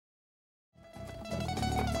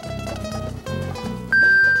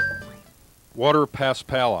Water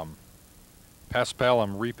Paspalum,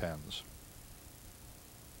 Paspalum repens.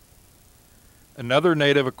 Another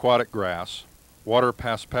native aquatic grass, water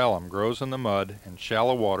paspalum, grows in the mud and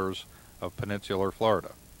shallow waters of peninsular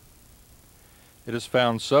Florida. It is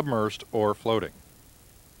found submerged or floating.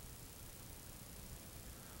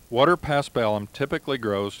 Water paspalum typically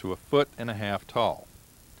grows to 1.5 feet tall.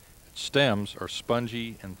 Its stems are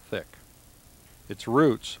spongy and thick. Its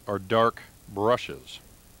roots are dark brushes.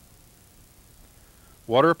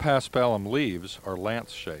 Water paspalum leaves are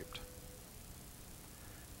lance-shaped.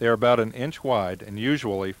 They are about 1 inch wide and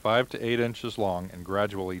usually 5 to 8 inches long and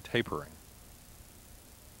gradually tapering.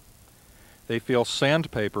 They feel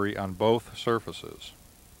sandpapery on both surfaces.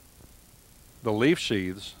 The leaf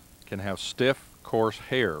sheaths can have stiff, coarse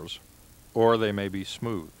hairs, or they may be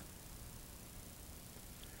smooth.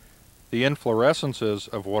 The inflorescences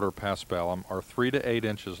of water paspalum are 3 to 8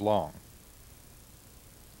 inches long.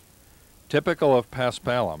 Typical of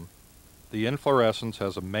paspalum, the inflorescence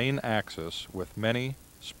has a main axis with many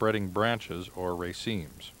spreading branches or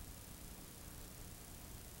racemes.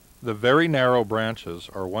 The very narrow branches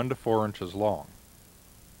are 1 to 4 inches long.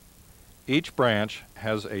 Each branch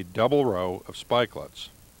has a double row of spikelets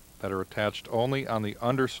that are attached only on the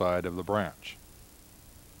underside of the branch.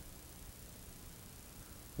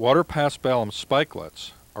 Water paspalum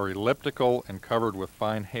spikelets are elliptical and covered with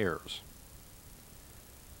fine hairs.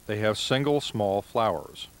 They have single small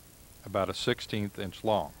flowers, about 1/16 inch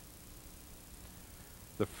long.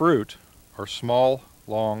 The fruit are small,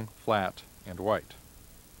 long, flat, and white.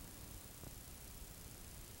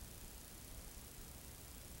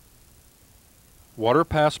 Water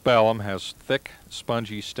paspalum has thick,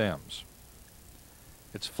 spongy stems.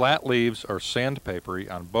 Its flat leaves are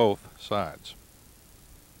sandpapery on both sides.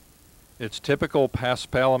 Its typical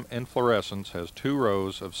paspalum inflorescence has 2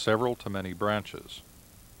 rows of several to many branches.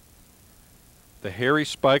 The hairy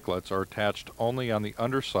spikelets are attached only on the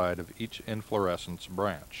underside of each inflorescence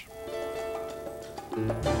branch.